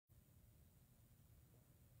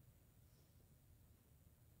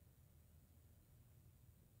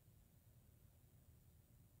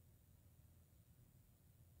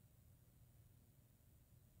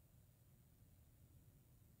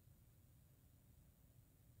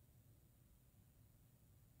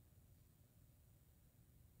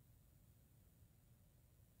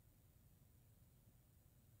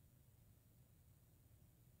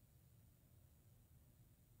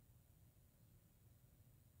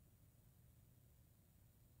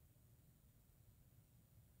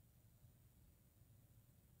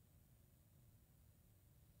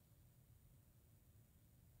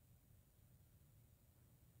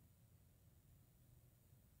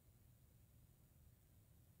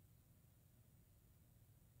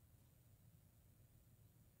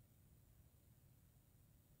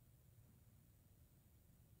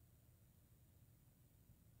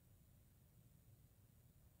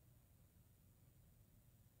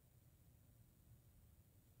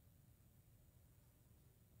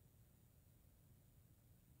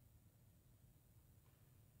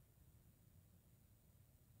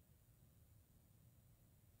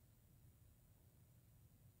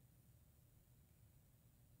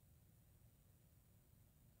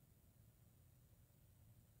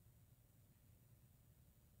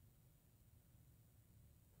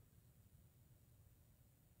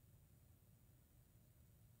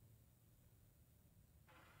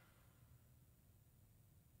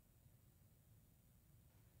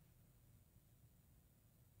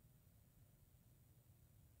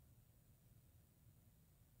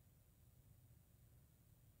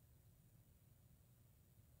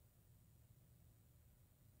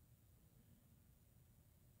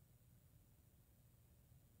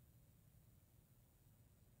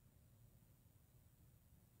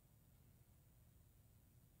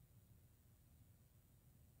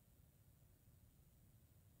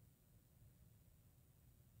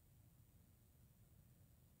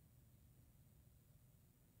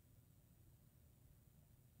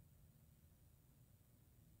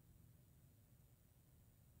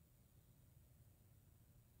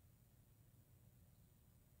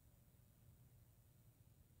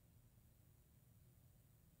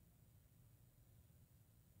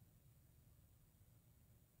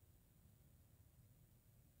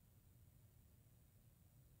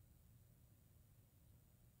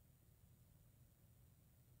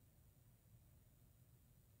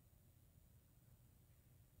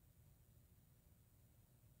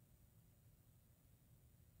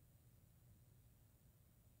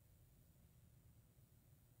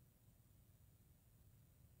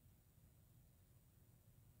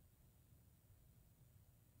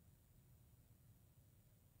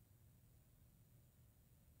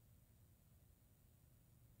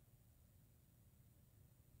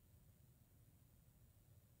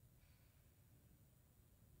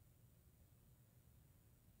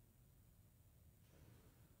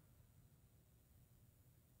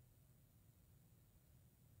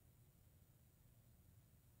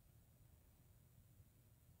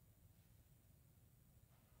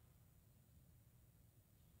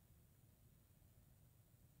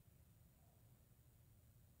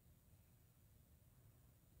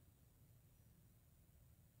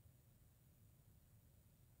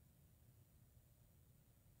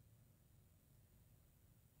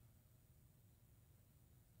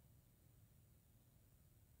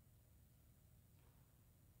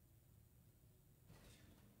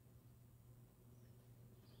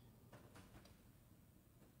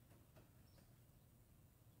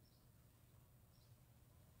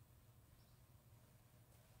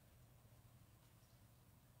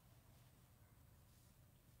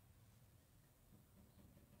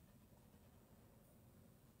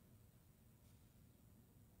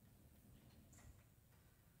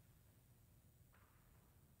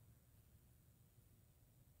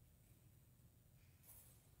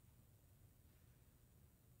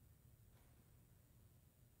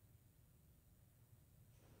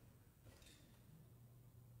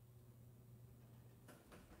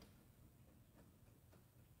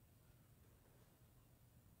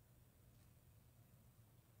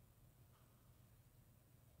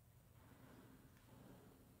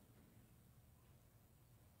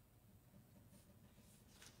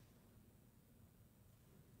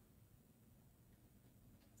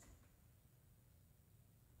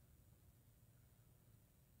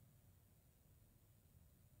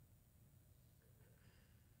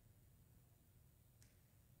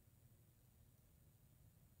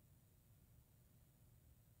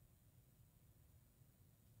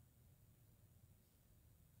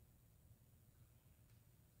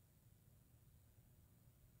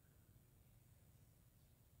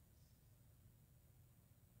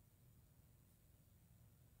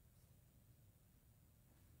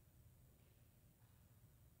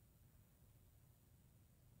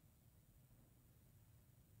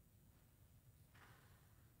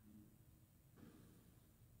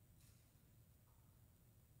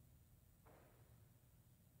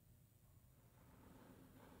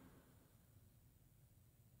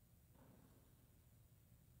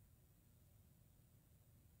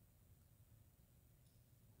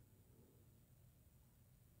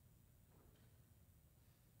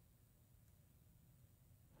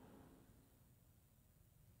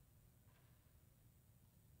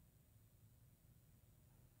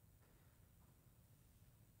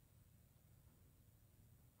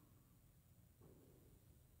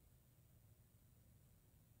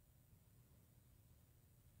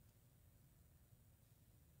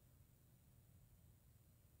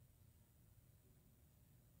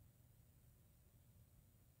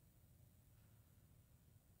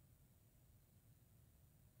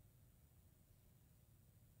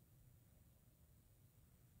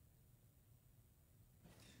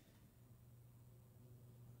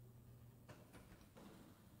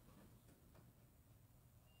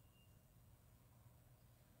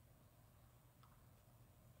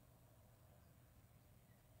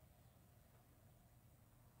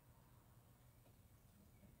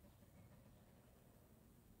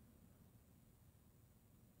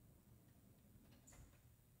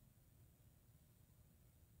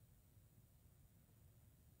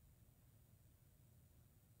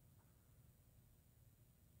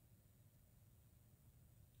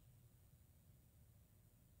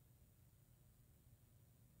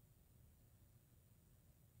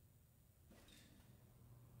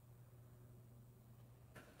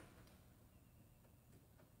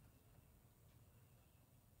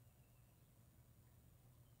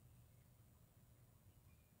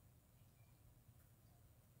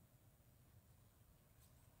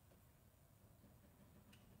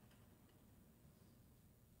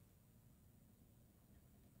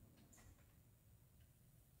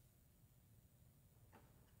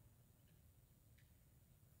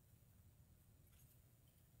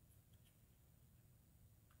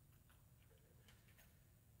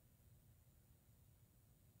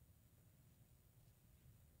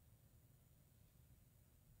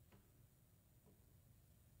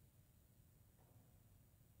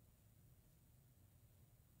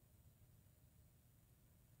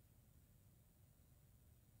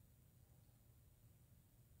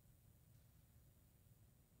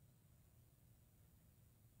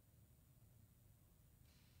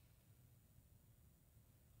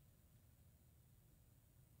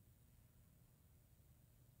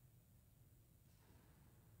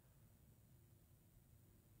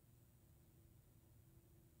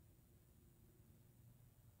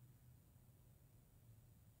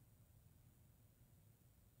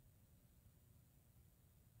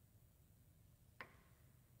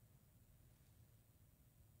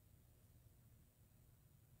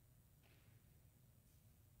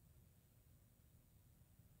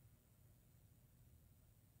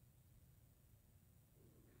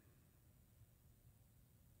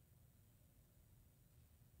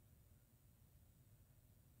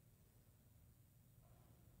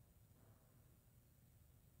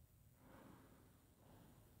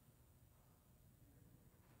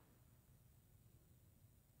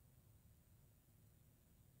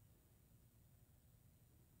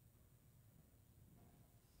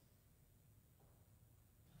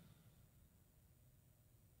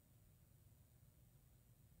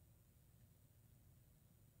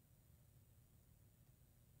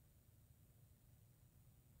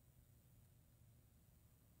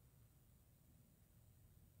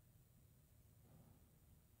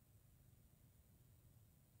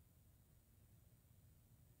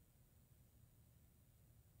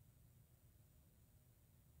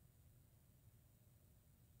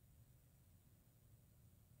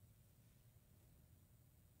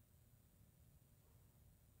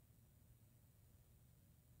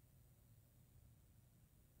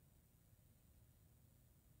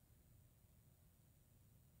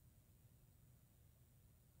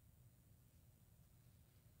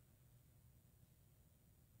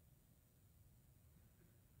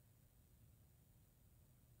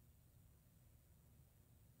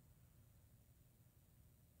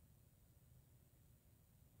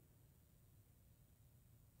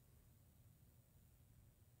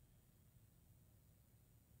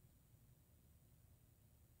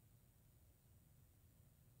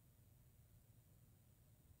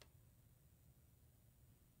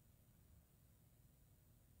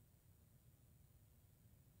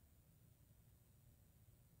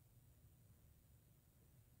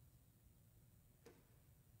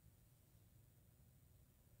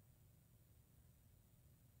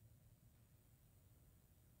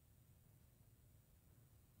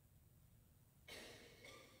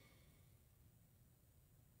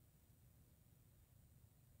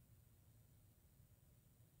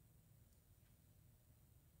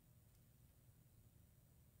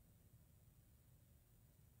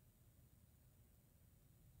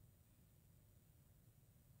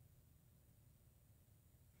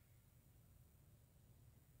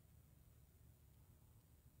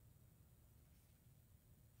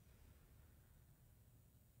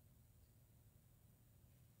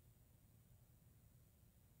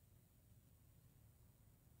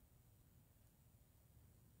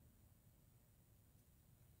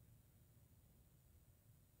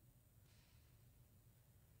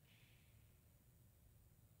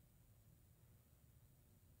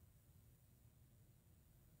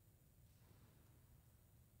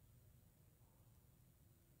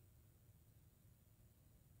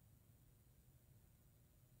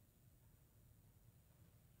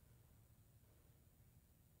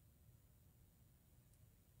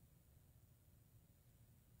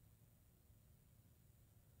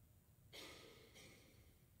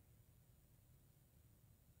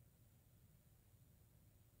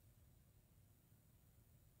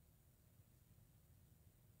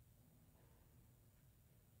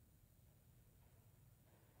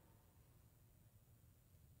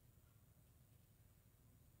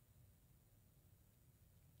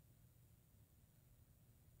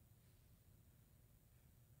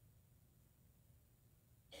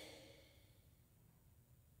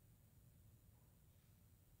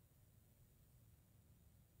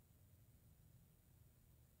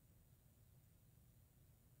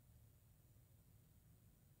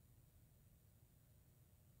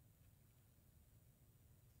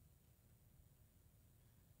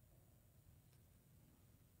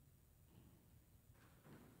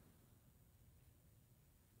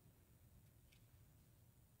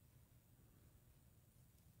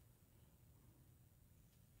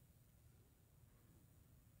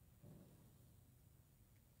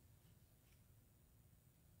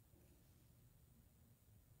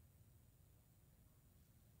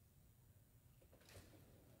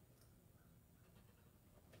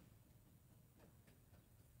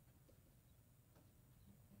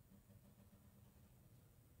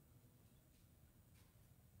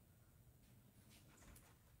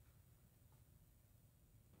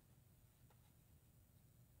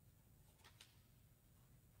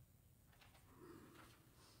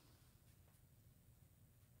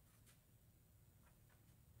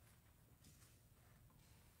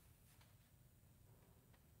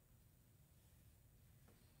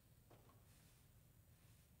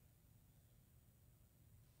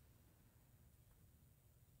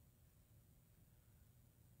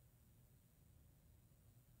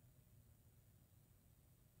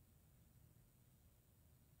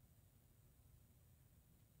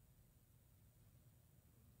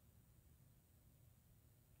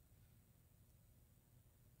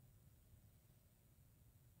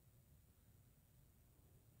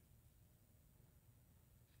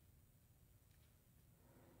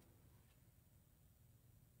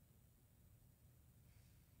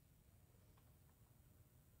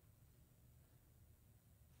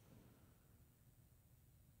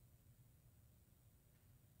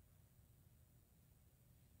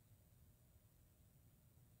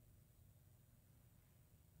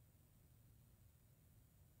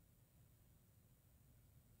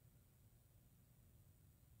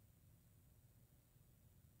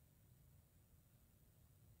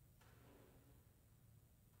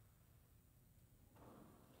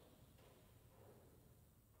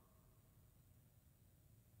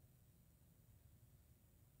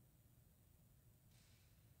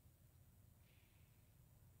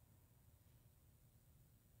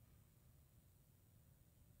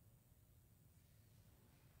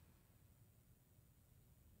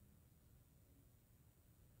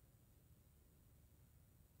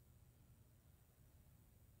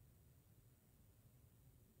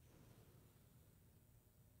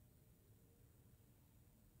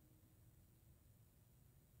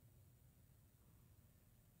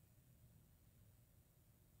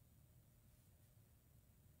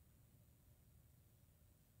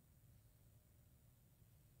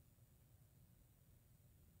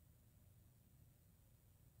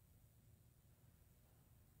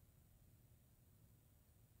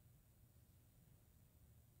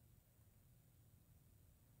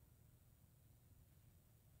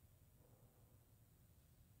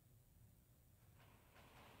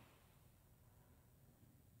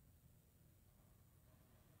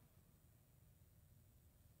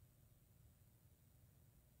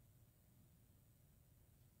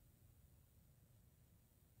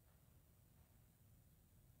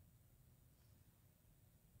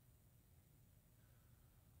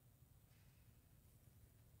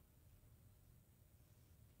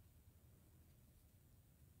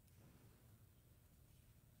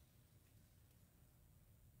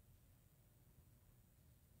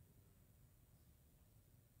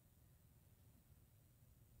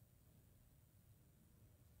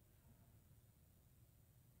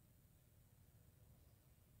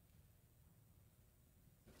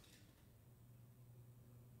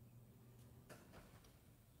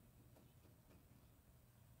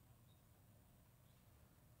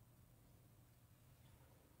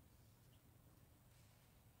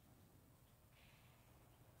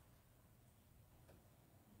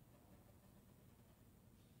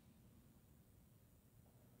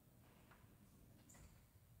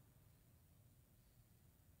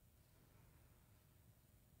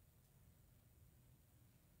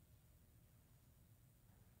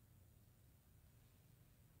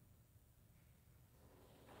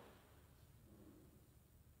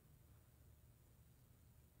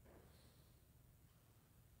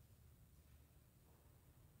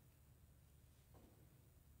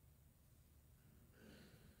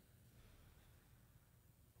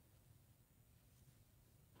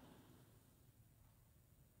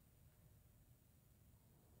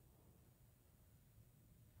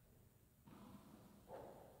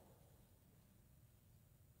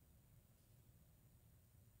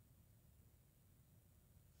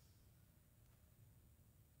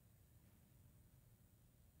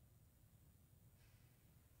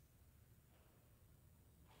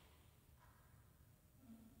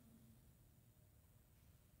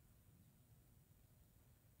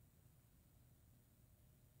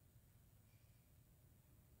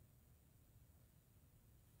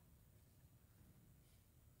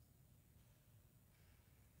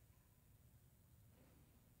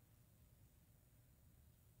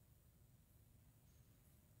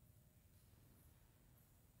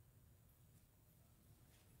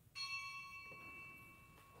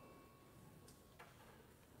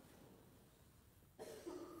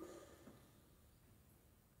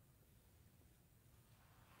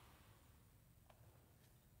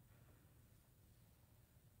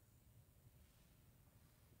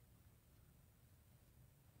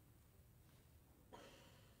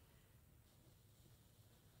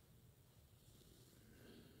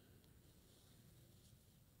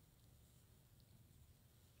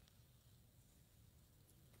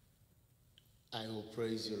I will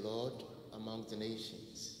praise you, Lord, among the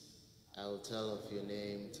nations. I will tell of your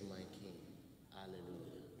name to my King.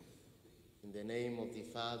 Alleluia. In the name of the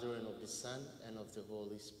Father, and of the Son, and of the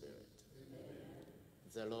Holy Spirit. Amen.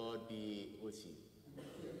 The Lord be with you.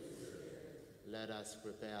 Let us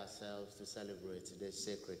prepare ourselves to celebrate this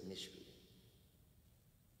sacred mystery.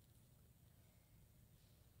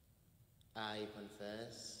 I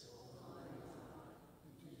confess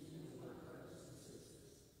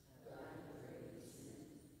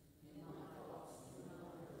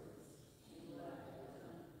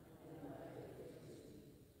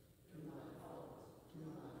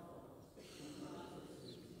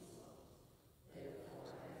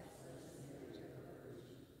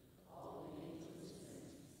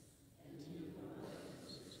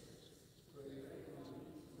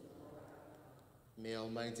May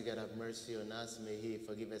Almighty God have mercy on us. May He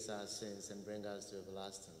forgive us our sins and bring us to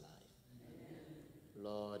everlasting life. Amen.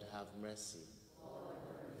 Lord, have mercy. Lord,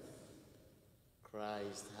 have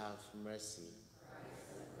mercy. Christ, have mercy. Christ,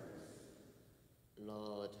 have mercy.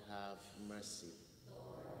 Lord, have mercy.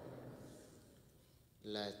 Lord,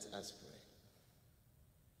 have mercy. Let us pray.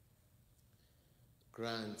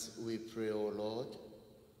 Grant, we pray, O Lord,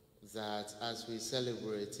 that as we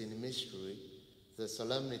celebrate in mystery the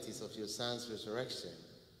solemnities of your Son's resurrection,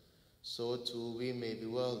 so too we may be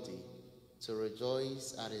worthy to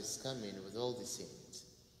rejoice at his coming with all the saints.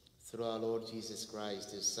 Through our Lord Jesus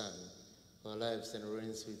Christ, his Son, who lives and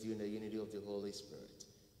reigns with you in the unity of the Holy Spirit,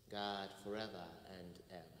 God, forever and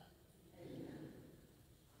ever.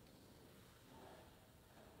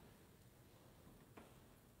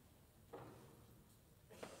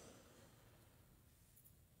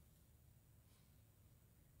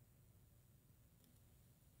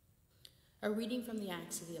 A reading from the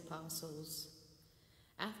Acts of the Apostles.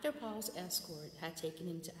 After Paul's escort had taken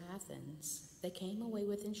him to Athens, they came away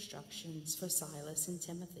with instructions for Silas and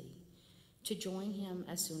Timothy to join him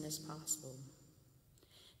as soon as possible.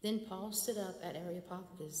 Then Paul stood up at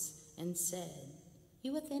Areopagus and said,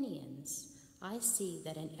 "You Athenians, I see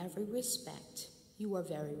that in every respect you are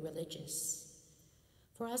very religious.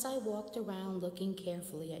 For as I walked around looking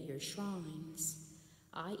carefully at your shrines,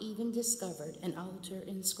 I even discovered an altar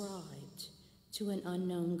inscribed to an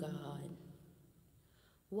unknown God.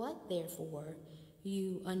 What, therefore,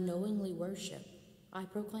 you unknowingly worship, I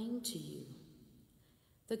proclaim to you.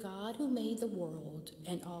 The God who made the world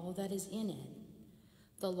and all that is in it,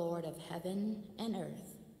 the Lord of heaven and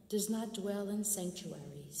earth, does not dwell in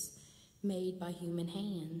sanctuaries made by human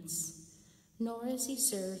hands, nor is he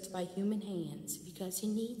served by human hands because he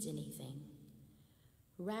needs anything.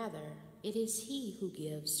 Rather, it is he who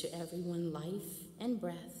gives to everyone life and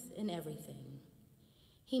breath and everything.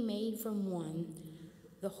 He made from one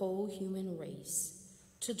the whole human race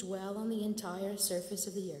to dwell on the entire surface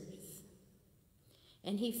of the earth.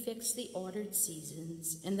 And he fixed the ordered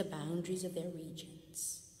seasons and the boundaries of their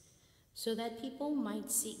regions, so that people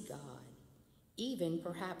might seek God, even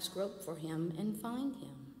perhaps grope for him and find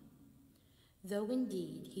him, though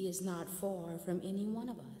indeed he is not far from any one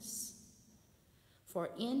of us.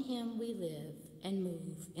 For in him we live and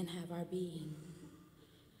move and have our being.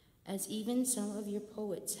 As even some of your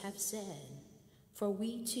poets have said, for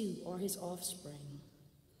we too are his offspring.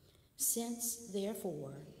 Since,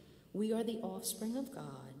 therefore, we are the offspring of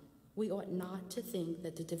God, we ought not to think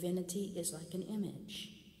that the divinity is like an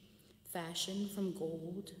image, fashioned from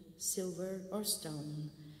gold, silver, or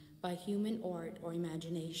stone, by human art or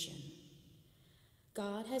imagination.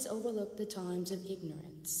 God has overlooked the times of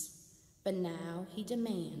ignorance, but now he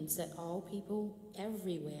demands that all people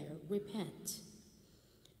everywhere repent,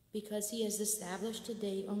 because he has established a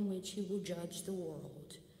day on which he will judge the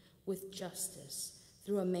world with justice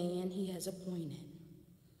through a man he has appointed.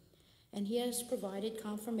 And he has provided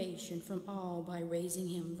confirmation from all by raising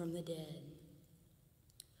him from the dead.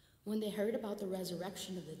 When they heard about the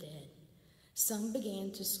resurrection of the dead, some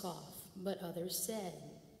began to scoff, but others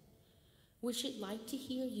said, "We should like to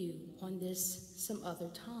hear you on this some other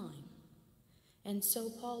time." And so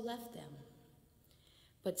Paul left them.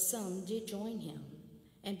 But some did join him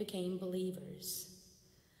and became believers.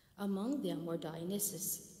 Among them were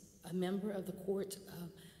Dionysius, a member of the court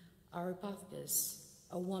of Areopagus,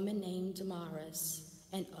 a woman named Damaris,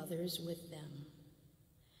 and others with them.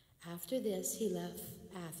 After this, he left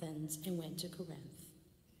Athens and went to Corinth.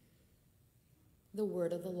 The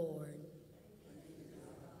word of the Lord.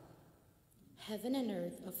 Heaven and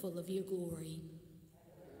earth are full of your glory.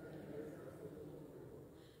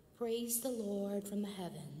 Praise the Lord from the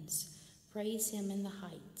heavens. Praise him in the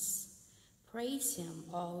heights. Praise him,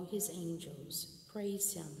 all his angels.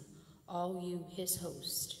 Praise him, all you his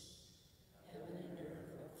host. Heaven and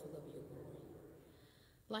earth are full of your glory.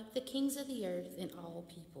 Like the kings of the earth and all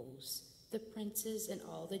peoples, the princes and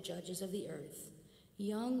all the judges of the earth,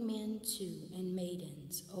 young men too and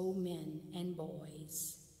maidens, O men and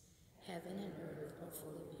boys. Heaven and earth are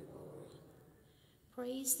full of your glory.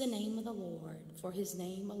 Praise the name of the Lord, for his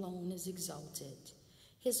name alone is exalted.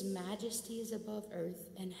 His majesty is above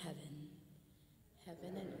earth and heaven.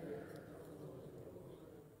 Heaven and earth are full of your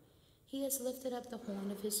glory. He has lifted up the horn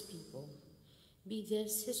of his people. Be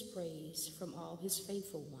this his praise from all his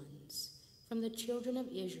faithful ones, from the children of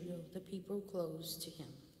Israel, the people close to him.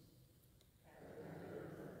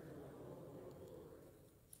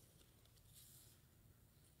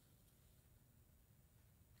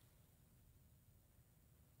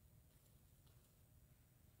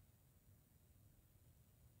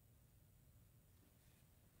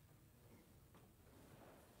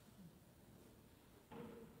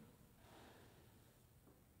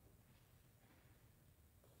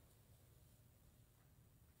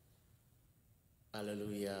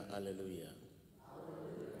 Alleluia, alleluia.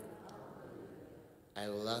 I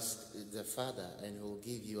will ask the Father, and he will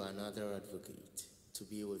give you another advocate to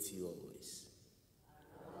be with you always.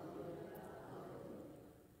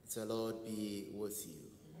 The Lord be with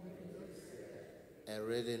you. A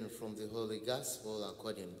reading from the Holy Gospel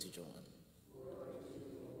according to John.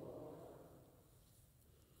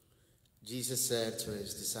 Jesus said to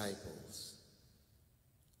his disciples,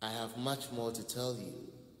 I have much more to tell you,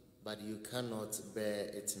 but you cannot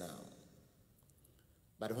bear it now.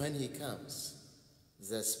 But when he comes,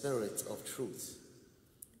 the Spirit of truth,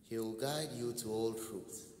 he will guide you to all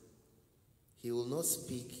truth. He will not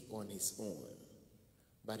speak on his own,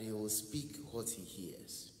 but he will speak what he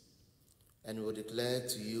hears, and will declare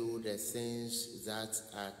to you the things that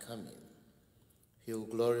are coming. He will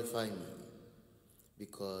glorify me,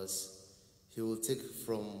 because he will take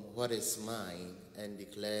from what is mine and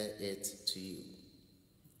declare it to you.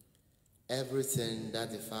 Everything that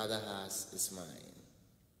the Father has is mine.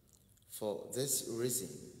 For this reason,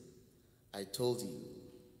 I told you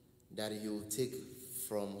that he will take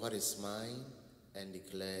from what is mine and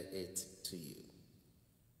declare it to you.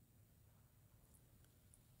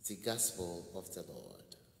 The Gospel of the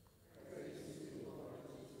Lord.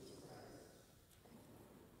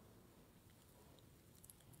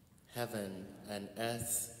 Heaven and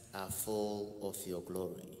earth are full of your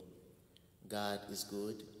glory. God is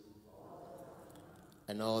good,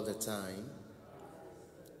 and all the time.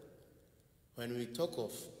 When we talk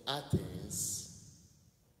of Athens,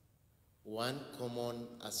 one common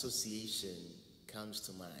association comes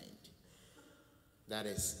to mind. That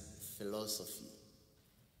is philosophy.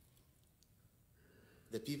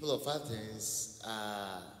 The people of Athens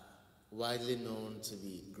are widely known to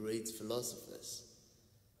be great philosophers,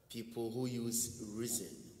 people who use reason,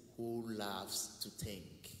 who loves to think.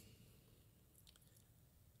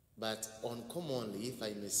 But uncommonly, if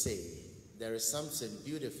I may say, there is something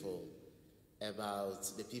beautiful about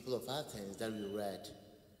the people of Athens that we read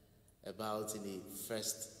about in the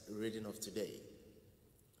first reading of today.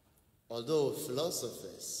 Although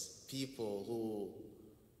philosophers, people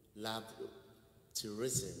who love to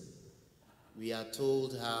reason, we are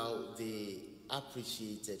told how they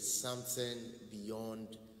appreciated something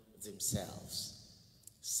beyond themselves,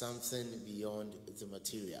 something beyond the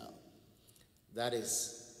material. That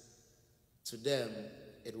is, to them,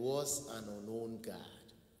 it was an unknown God.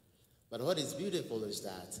 But what is beautiful is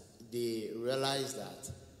that they realized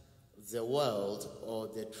that the world or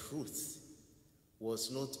the truth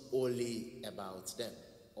was not only about them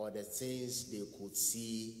or the things they could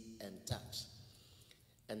see and touch.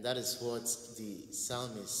 And that is what the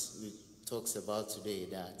psalmist talks about today,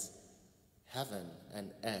 that heaven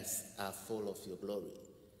and earth are full of your glory.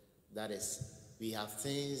 That is, we have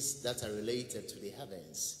things that are related to the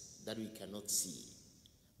heavens that we cannot see,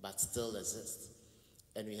 but still exist.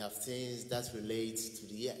 And we have things that relate to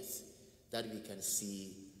the earth that we can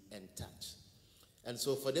see and touch. And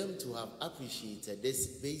so for them to have appreciated this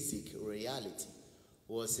basic reality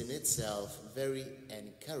was in itself very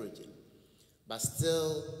encouraging. But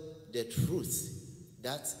still, the truth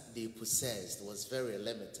that they possessed was very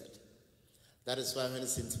limited. That is why when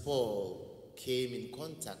St. Paul came in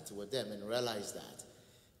contact with them and realized that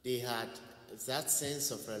they had that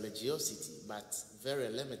sense of religiosity, but very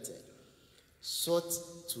limited, sought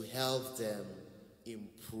to help them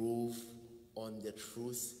improve on the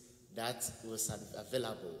truth that was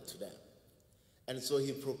available to them. And so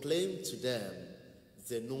he proclaimed to them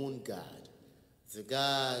the known God, the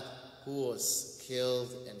God who was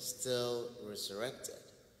killed and still resurrected.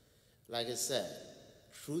 Like I said,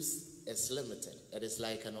 truth is limited. It is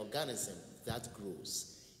like an organism that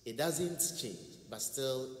grows. It doesn't change, but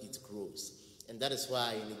still it grows. And that is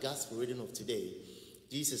why in the gospel reading of today,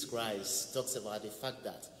 Jesus Christ talks about the fact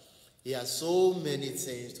that he has so many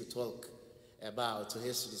things to talk about to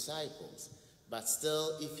his disciples, but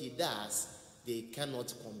still, if he does, they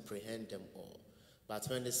cannot comprehend them all. But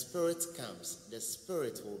when the Spirit comes, the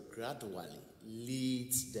Spirit will gradually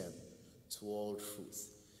lead them to all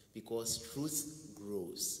truth, because truth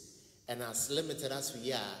grows. And as limited as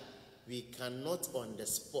we are, we cannot on the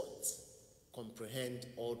spot comprehend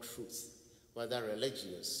all truth, whether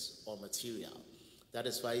religious or material. That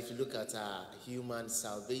is why if you look at our human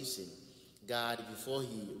salvation, God, before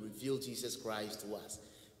he revealed Jesus Christ to us,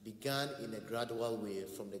 began in a gradual way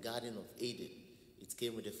from the Garden of Eden. It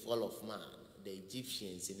came with the fall of man, the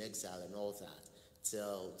Egyptians in exile and all that,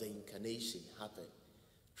 till the incarnation happened.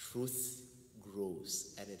 Truth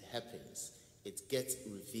grows and it happens. It gets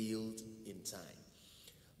revealed in time.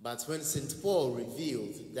 But when St. Paul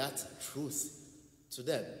revealed that truth to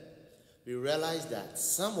them, we realized that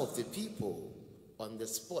some of the people on the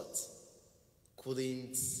spot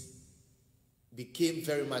became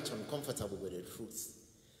very much uncomfortable with the truth.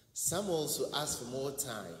 Some also asked for more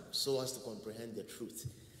time so as to comprehend the truth.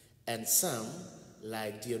 And some,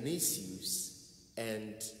 like Dionysius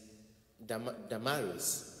and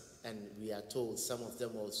Damaris, and we are told some of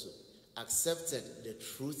them also, accepted the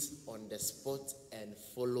truth on the spot and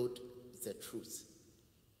followed the truth.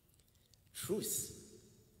 Truth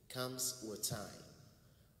comes with time.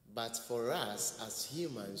 But for us as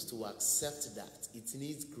humans to accept that, it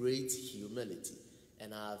needs great humility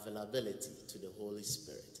and our availability to the Holy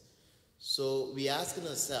Spirit. So we are asking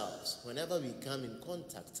ourselves, whenever we come in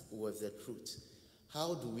contact with the truth,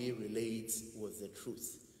 how do we relate with the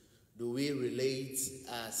truth? Do we relate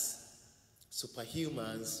as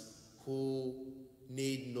superhumans who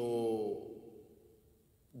need no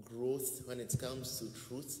growth when it comes to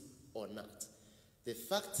truth or not? The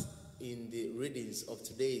fact in the readings of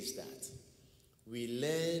today is that we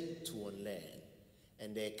learn to unlearn,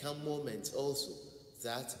 and there come moments also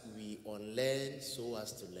that we unlearn so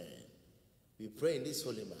as to learn. We pray in this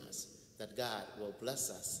Holy Mass that God will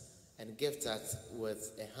bless us and gift us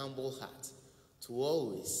with a humble heart to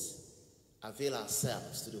always avail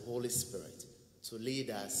ourselves to the Holy Spirit to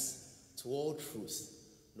lead us to all truth,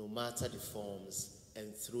 no matter the forms,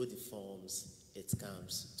 and through the forms it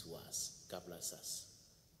comes to us. God bless us.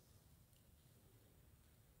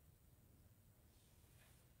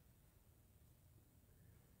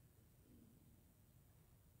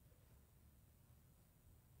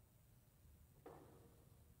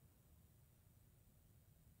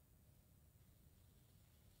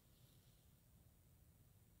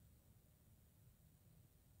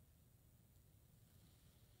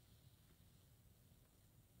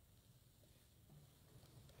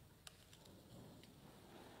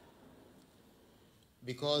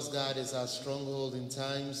 Because God is our stronghold in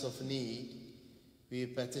times of need, we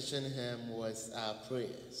petition him with our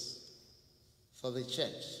prayers. For the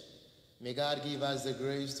church, may God give us the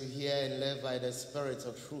grace to hear and live by the Spirit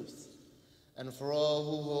of truth. And for all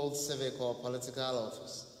who hold civic or political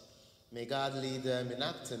office, may God lead them in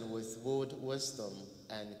acting with bold wisdom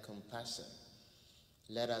and compassion.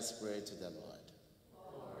 Let us pray to the Lord.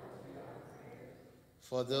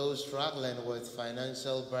 For those struggling with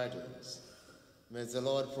financial burdens, may the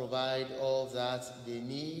Lord provide all that they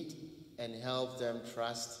need and help them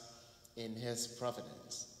trust in his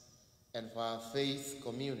providence. And for our faith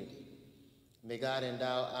community, may God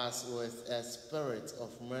endow us with a spirit of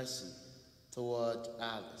mercy toward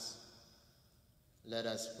others. Let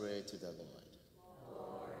us pray to the Lord.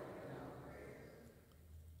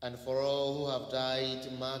 And for all who have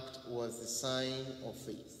died marked with the sign of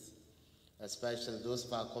faith, especially those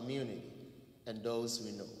of our community and those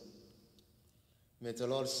we know, may the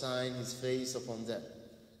Lord shine his face upon them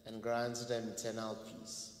and grant them eternal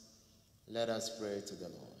peace. Let us pray to the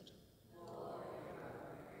Lord.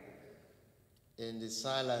 In the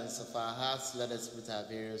silence of our hearts, let us put our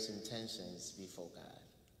various intentions before God.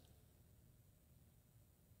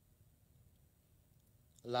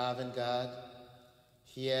 Loving God,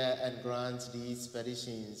 hear and grant these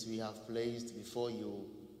petitions we have placed before you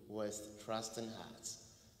with trusting hearts,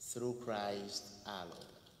 through Christ our Lord.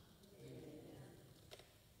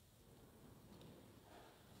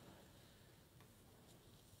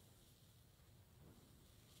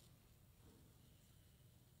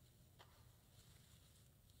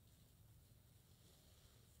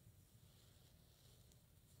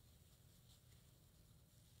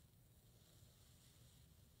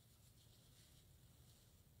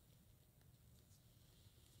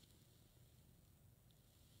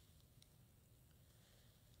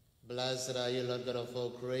 Blessed are you, Lord God of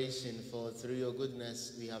all creation, for through your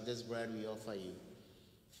goodness we have this bread we offer you,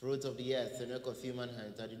 fruit of the earth, the milk of human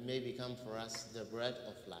hands, that it may become for us the bread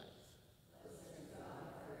of life.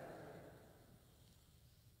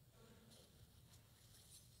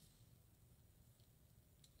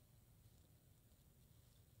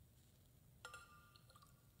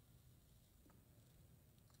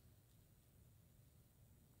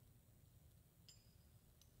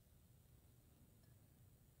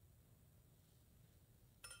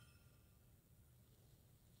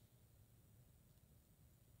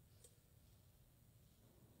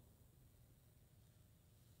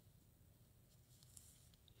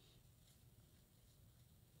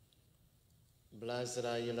 Blessed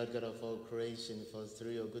are you, Lord God of all creation, for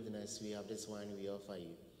through your goodness we have this wine we offer you,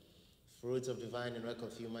 fruit of divine and work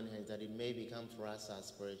of human hands, that it may become for us our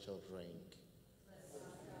spiritual drink.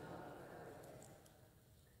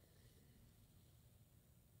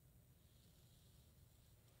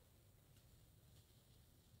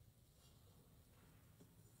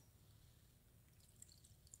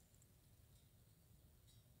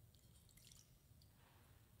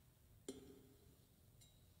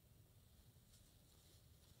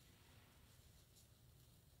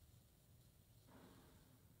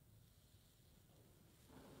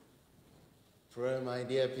 Pray, my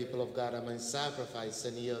dear people of God, that my sacrifice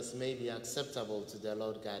and yours may be acceptable to the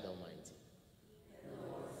Lord God Almighty.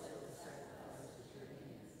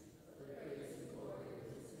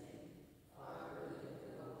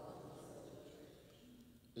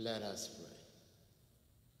 Let us pray.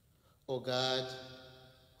 O God,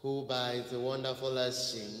 who by the wonderful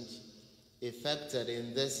exchange effected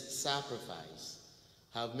in this sacrifice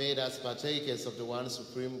have made us partakers of the one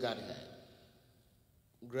supreme Godhead,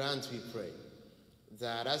 grant, we pray,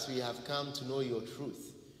 that as we have come to know your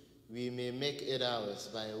truth, we may make it ours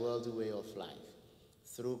by a worldly way of life,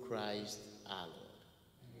 through Christ our Lord.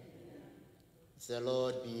 Amen. The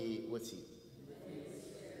Lord be with you.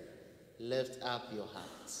 Lift up your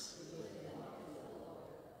hearts.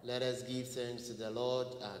 Let us give thanks to the Lord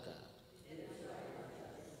our God.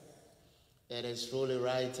 It is truly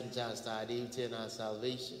right and just, our duty and our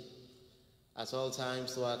salvation, at all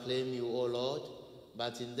times to acclaim you, O Lord,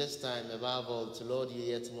 but in this time, above all, to Lord you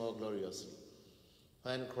yet more gloriously,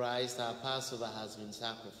 when Christ our Passover has been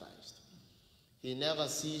sacrificed. He never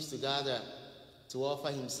ceased to gather to offer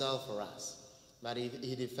himself for us, but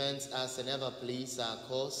he defends us and ever pleads our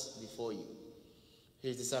cause before you.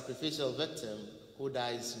 He is the sacrificial victim who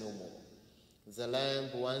dies no more, the Lamb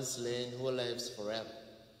once slain who lives forever.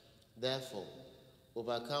 Therefore,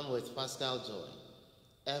 overcome with paschal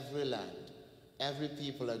joy, every land, every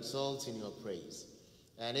people exalt in your praise,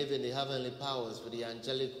 and even the heavenly powers with the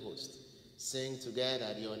angelic host sing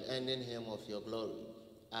together the unending hymn of your glory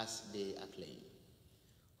as they acclaim.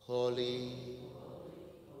 Holy,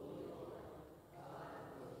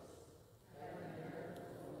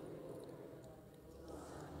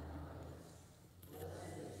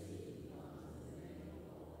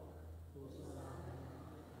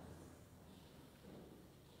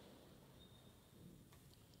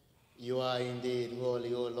 you are indeed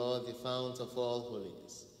holy, O Lord, the fount of all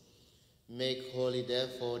holiness. Make holy,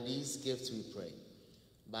 therefore, these gifts, we pray,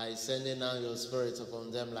 by sending down your Spirit upon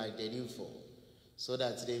them like the dewfall, so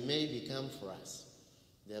that they may become for us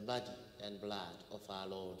the body and blood of our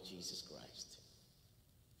Lord Jesus Christ.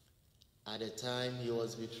 At the time he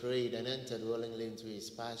was betrayed and entered willingly into his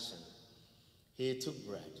passion, he took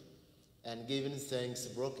bread, and giving thanks,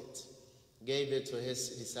 broke it, gave it to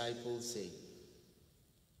his disciples, saying,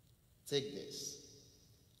 "Take this,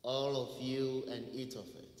 all of you, and eat of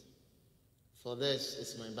it. For this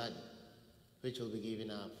is my body, which will be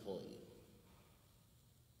given up for you."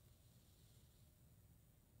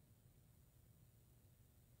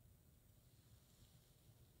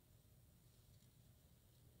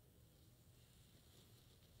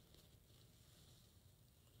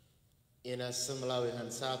 In a similar way,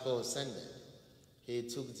 when supper was ended, he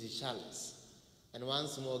took the chalice, and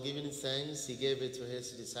once more giving thanks, he gave it to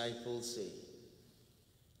his disciples, saying,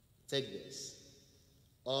 "Take this,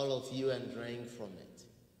 all of you, and drink from it.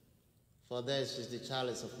 For this is the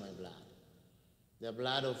chalice of my blood, the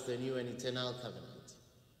blood of the new and eternal covenant,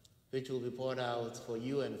 which will be poured out for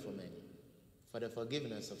you and for many, for the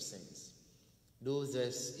forgiveness of sins. Do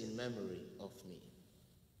this in memory of me."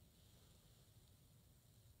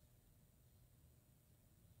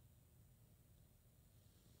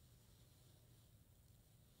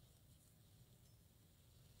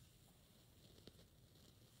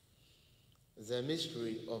 The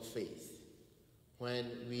mystery of faith.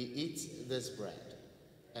 When we eat this bread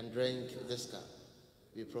and drink this cup,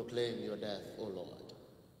 we proclaim your death, O Lord,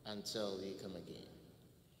 until you come again.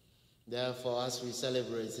 Therefore, as we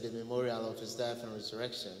celebrate the memorial of his death and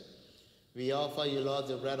resurrection, we offer you, Lord,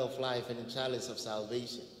 the bread of life and the chalice of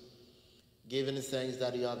salvation, giving thanks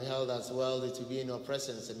that you have held us worthy to be in your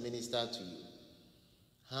presence and minister to you.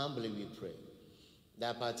 Humbly we pray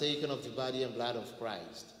that, partaking of the body and blood of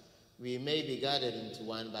Christ, we may be gathered into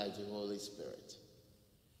one by the Holy Spirit.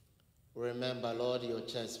 Remember, Lord, your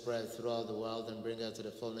church spread throughout the world and bring her to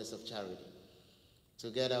the fullness of charity,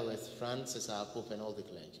 together with Francis, our Pope, and all the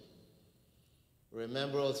clergy.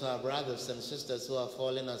 Remember also our brothers and sisters who are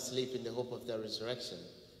fallen asleep in the hope of their resurrection,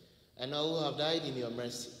 and all who have died in your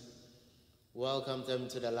mercy. Welcome them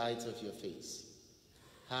to the light of your face.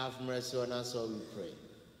 Have mercy on us, all we pray,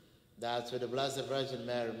 that with the Blessed Virgin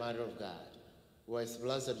Mary, Mother of God, with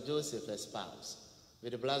Blessed Joseph, her spouse,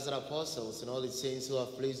 with the blessed apostles and all the saints who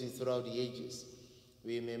have pleased you throughout the ages,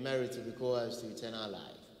 we may merit to be co-heirs to eternal life,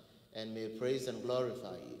 and may praise and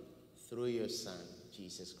glorify you through your Son,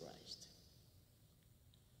 Jesus Christ.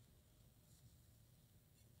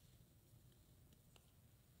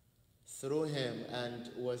 Through him and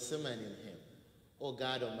with him and in him, O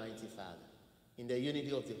God, Almighty Father, in the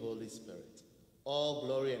unity of the Holy Spirit, all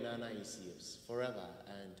glory and honor is yours, forever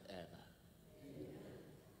and ever.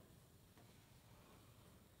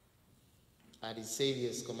 At the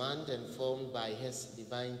Savior's command and formed by his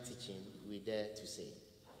divine teaching, we dare to say,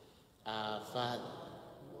 Our Father,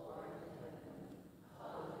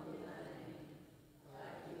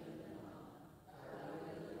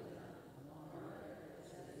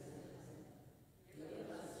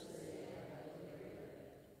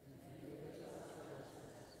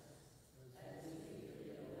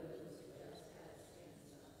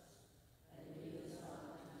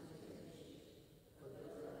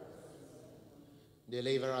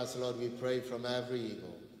 deliver us, Lord, we pray, from every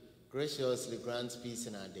evil. Graciously grant peace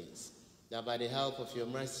in our days, that by the help of your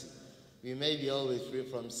mercy we may be always free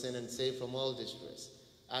from sin and safe from all distress,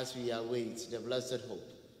 as we await the blessed hope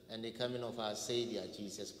and the coming of our Savior,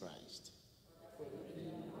 Jesus Christ.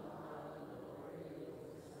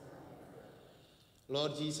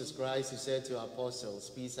 Lord Jesus Christ, you said to your apostles,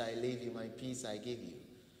 Peace I leave you, my peace I give you.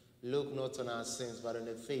 Look not on our sins, but on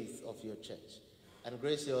the faith of your church, and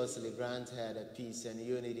graciously grant her the peace and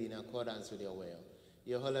unity in accordance with your will.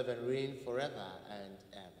 You live and reign forever and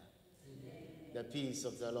ever. Amen. The peace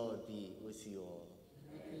of the Lord be with you all.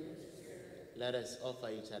 Let us offer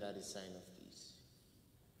each other the sign of peace.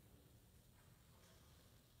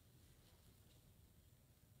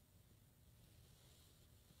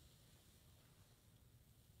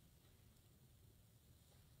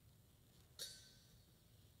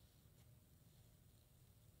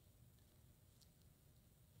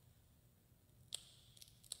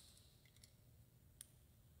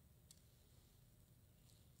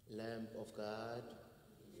 Lamb of God,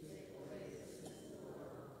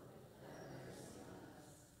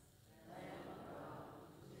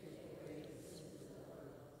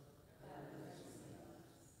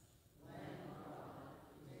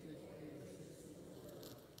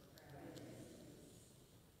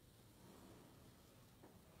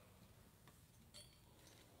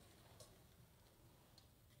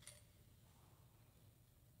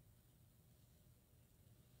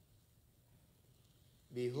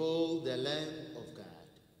 behold the Lamb of God.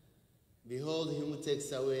 Behold him who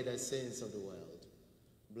takes away the sins of the world.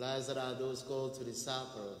 Blessed are those called to the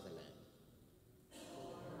supper of the Lamb.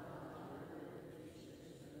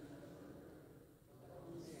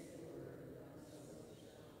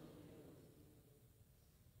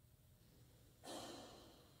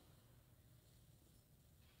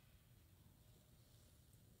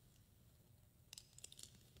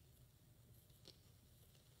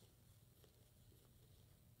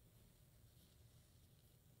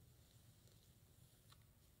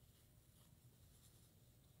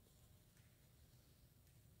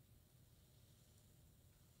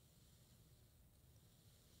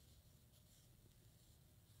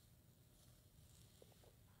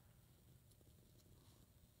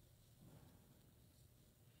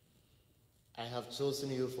 I have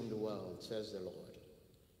chosen you from the world, says the Lord,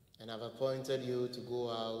 and have appointed you to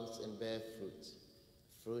go out and bear fruit,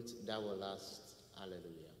 fruit that will last.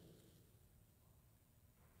 Alleluia.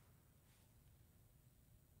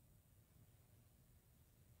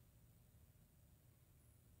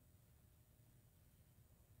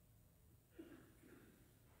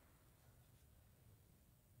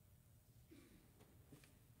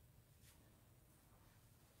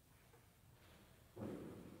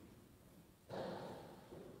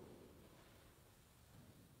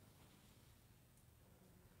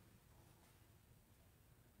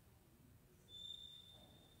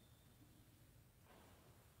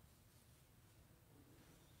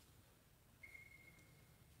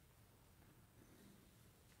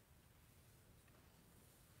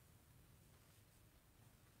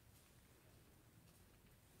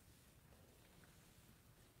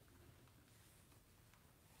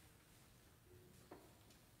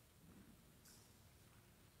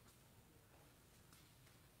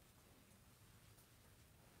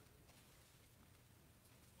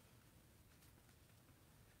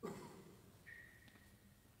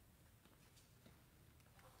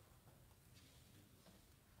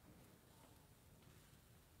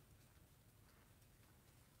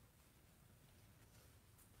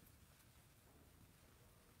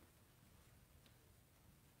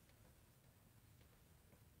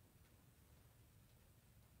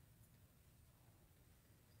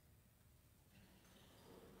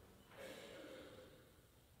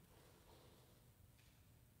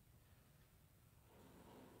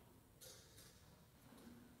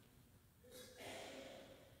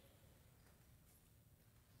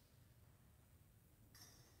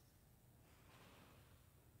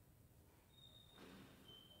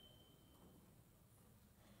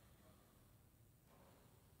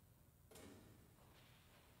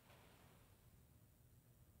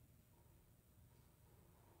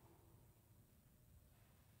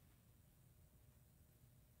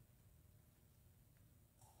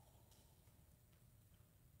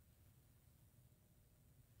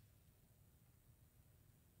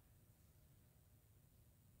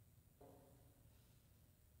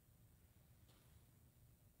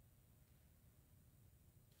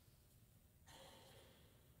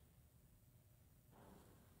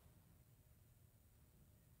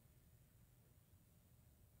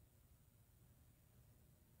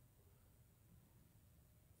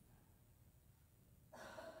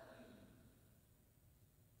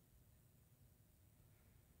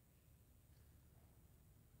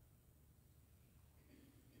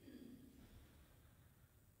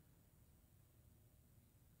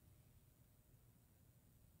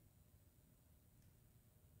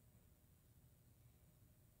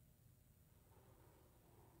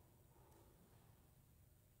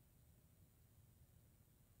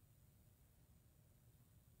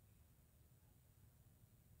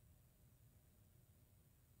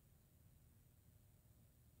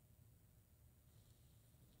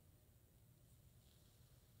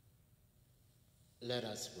 Let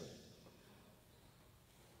us pray.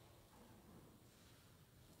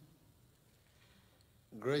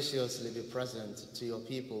 Graciously be present to your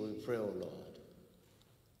people, we pray, O Lord,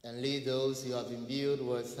 and lead those you have imbued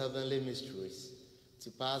with heavenly mysteries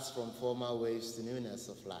to pass from former ways to newness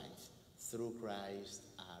of life, through Christ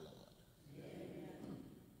our Lord. Amen.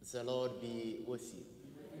 The Lord be with you.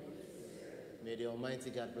 May the Almighty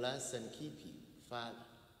God bless and keep you, Father,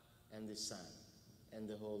 and the Son, and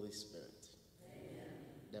the Holy Spirit. Amen.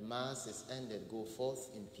 The Mass is ended. Go forth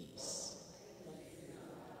in peace.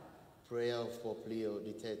 Prayer of Pope Leo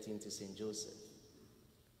XIII to Saint Joseph.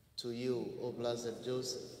 To you, O blessed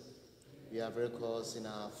Joseph, we have recourse in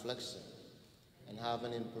our affliction, and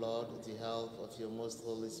having implored the help of your most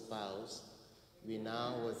holy spouse, we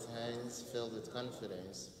now, with hands filled with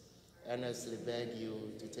confidence, earnestly beg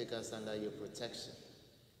you to take us under your protection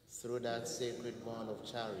through that sacred bond of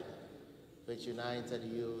charity which united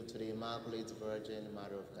you to the Immaculate Virgin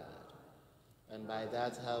Mother of God. And by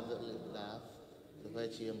that heavenly love with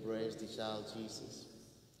which you embraced the child Jesus,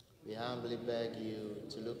 we humbly beg you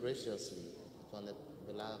to look graciously upon the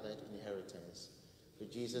beloved inheritance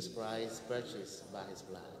which Jesus Christ purchased by his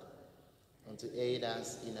blood, and to aid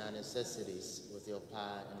us in our necessities with your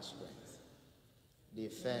power and strength.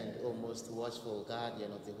 Defend, O most watchful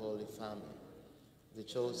guardian of the Holy Family, the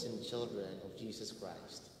chosen children of Jesus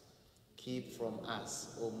Christ. Keep from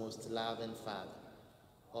us, O most loving Father,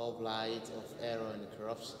 all blight of error and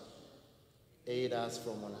corruption. Aid us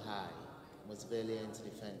from on high, most valiant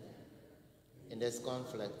defender, in this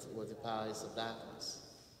conflict with the powers of darkness.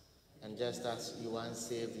 And just as you once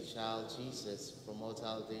saved the child Jesus from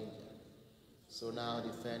mortal danger, so now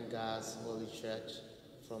defend God's holy church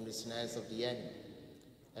from the snares of the enemy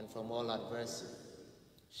and from all adversity.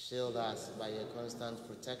 Shield us by your constant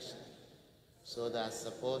protection, so that,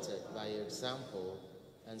 supported by your example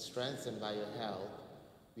and strengthened by your help,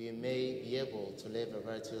 we may be able to live a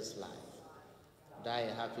virtuous life, die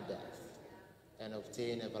a happy death, and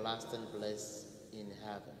obtain everlasting bliss in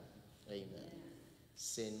heaven. Amen.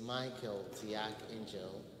 Saint Michael, the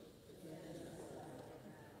Archangel,